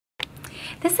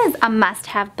This is a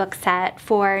must-have book set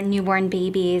for newborn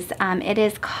babies. It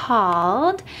is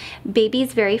called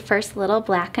Baby's Very First Little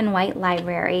Black and White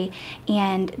Library,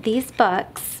 and these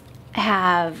books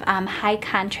have high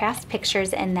contrast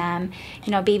pictures in them.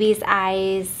 You know, babies'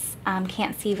 eyes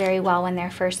can't see very well when they're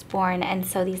first born, and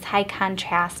so these high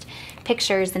contrast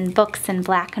pictures and books and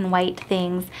black and white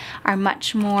things are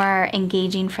much more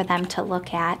engaging for them to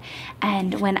look at.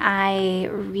 And when I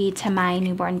read to my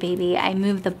newborn baby, I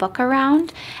move the book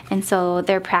around, and so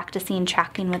they're practicing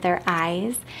tracking with their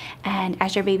eyes. And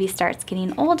as your baby starts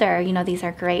getting older, you know, these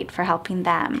are great for helping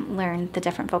them learn the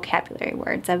different vocabulary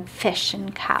words of fish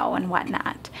and cow and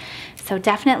whatnot. So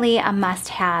definitely a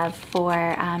must-have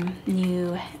for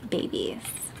new babies.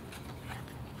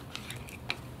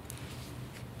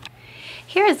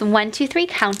 Here is 1, 2, 3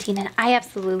 Counting, and I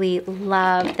absolutely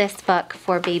love this book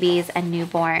for babies and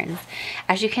newborns.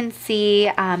 As you can see,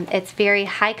 it's very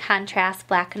high contrast,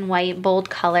 black and white, bold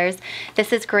colors.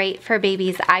 This is great for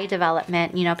babies' eye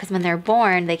development, you know, because when they're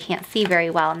born, they can't see very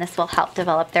well, and this will help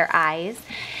develop their eyes.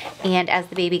 And as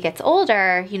the baby gets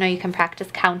older, you know, you can practice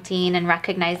counting and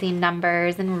recognizing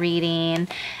numbers and reading.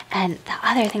 And the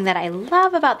other thing that I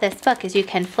love about this book is you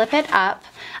can flip it up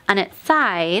on its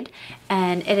side,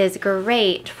 and it is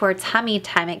great for tummy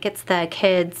time. It gets the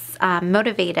kids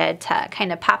motivated to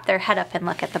kind of pop their head up and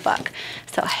look at the book.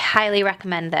 So I highly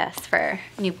recommend this for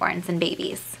newborns and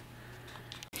babies.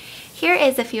 Here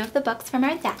is a few of the books from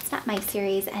our That's Not My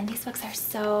series, and these books are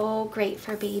so great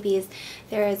for babies.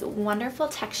 There is wonderful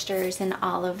textures in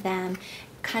all of them,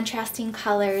 contrasting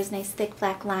colors, nice thick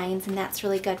black lines, and that's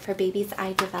really good for baby's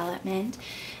eye development.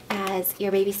 As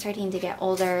your baby's starting to get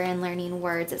older and learning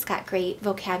words, it's got great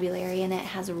vocabulary, and it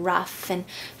has rough and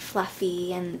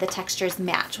fluffy, and the textures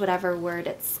match whatever word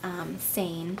it's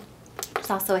saying.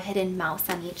 There's also a hidden mouse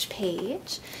on each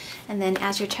page. And then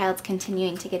as your child's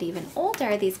continuing to get even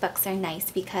older, these books are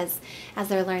nice because as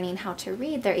they're learning how to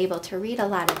read, they're able to read a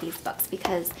lot of these books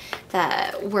because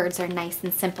the words are nice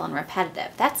and simple and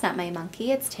repetitive. That's not my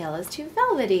monkey, its tail is too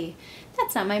velvety.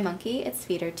 That's not my monkey, its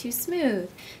feet are too smooth.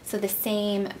 So the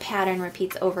same pattern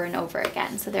repeats over and over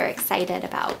again. So they're excited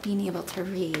about being able to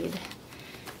read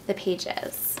the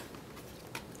pages.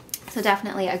 So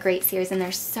definitely a great series, and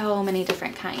there's so many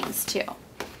different kinds too.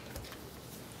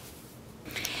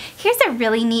 Here's a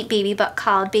really neat baby book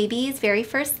called Baby's Very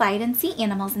First Slide and See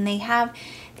Animals, and they have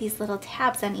these little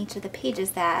tabs on each of the pages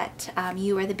that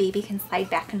you or the baby can slide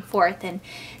back and forth, and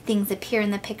things appear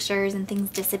in the pictures and things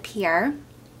disappear.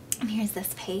 And here's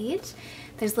this page.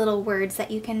 There's little words that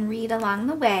you can read along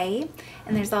the way,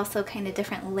 and there's also kind of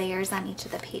different layers on each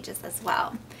of the pages as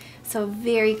well. So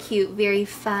very cute, very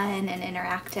fun and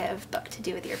interactive book to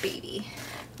do with your baby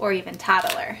or even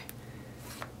toddler.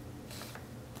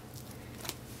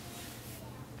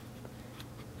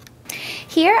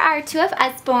 Here are two of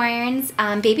Usborne's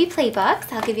baby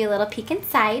playbooks. I'll give you a little peek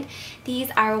inside. These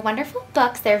are wonderful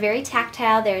books. They're very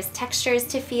tactile. There's textures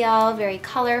to feel, very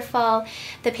colorful.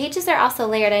 The pages are also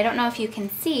layered. I don't know if you can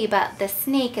see, but the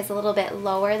snake is a little bit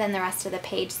lower than the rest of the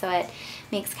page, so it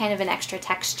makes kind of an extra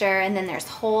texture. And then there's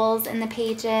holes in the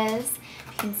pages.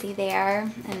 You can see there,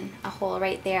 and a hole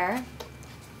right there.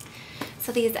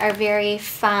 So these are very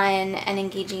fun and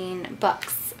engaging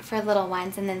books for little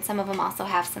ones, and then some of them also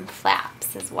have some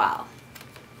flaps as well.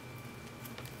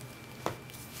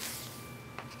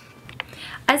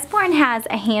 Usborne has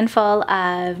a handful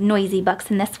of noisy books,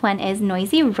 and this one is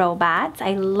Noisy Robots.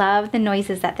 I love the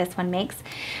noises that this one makes.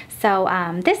 So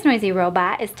this noisy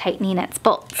robot is tightening its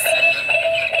bolts.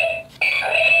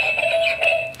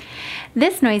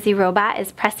 This noisy robot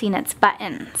is pressing its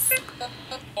buttons.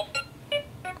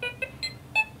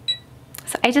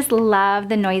 I just love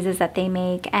the noises that they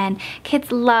make, and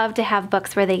kids love to have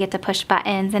books where they get to push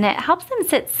buttons, and it helps them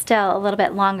sit still a little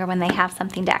bit longer when they have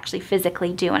something to actually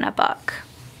physically do in a book.